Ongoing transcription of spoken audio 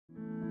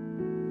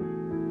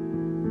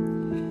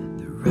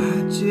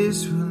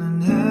righteous will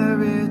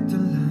inherit the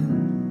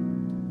land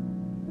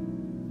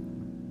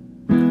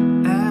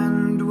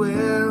and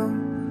dwell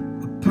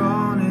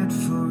upon it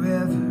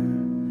forever.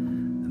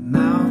 The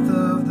mouth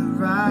of the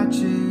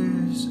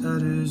righteous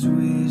utters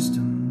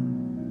wisdom,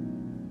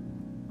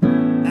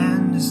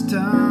 and his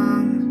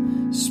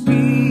tongue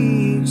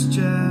speaks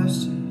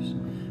justice.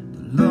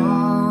 The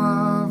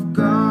law of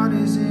God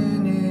is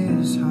in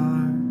his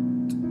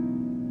heart,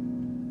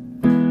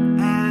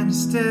 and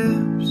his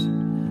steps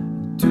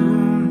do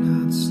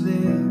not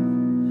slip.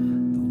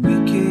 The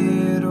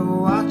wicked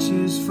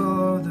watches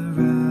for the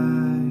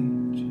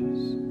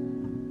righteous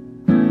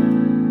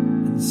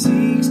and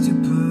seeks to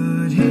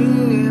put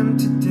him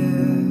to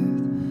death,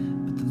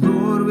 but the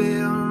Lord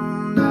will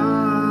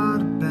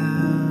not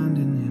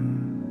abandon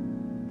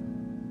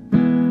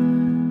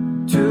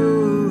him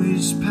to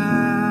his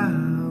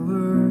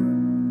power,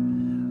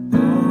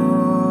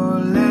 or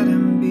let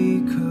him be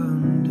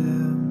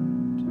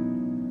condemned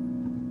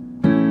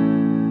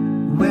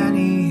when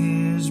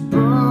he is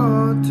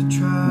brought to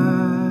trial.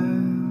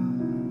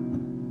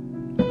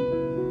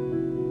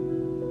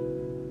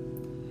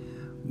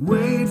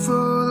 Wait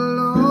for the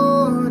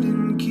Lord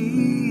and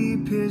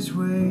keep his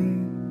way,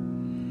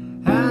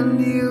 and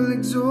he'll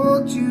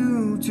exhort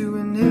you to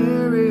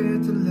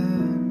inherit the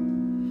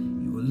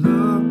land. You will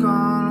look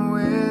on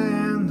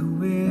when the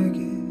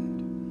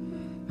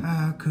wicked,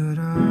 how could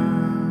I?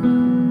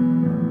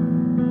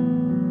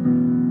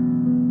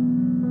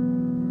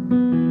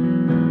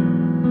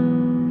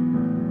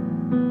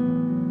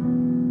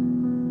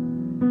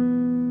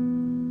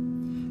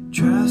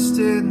 Trust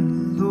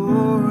in the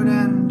Lord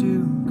and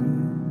do good.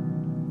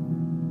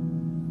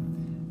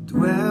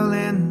 Dwell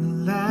in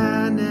the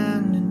land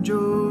and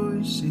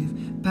enjoy safe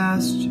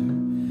pasture.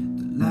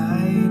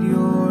 Delight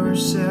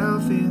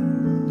yourself in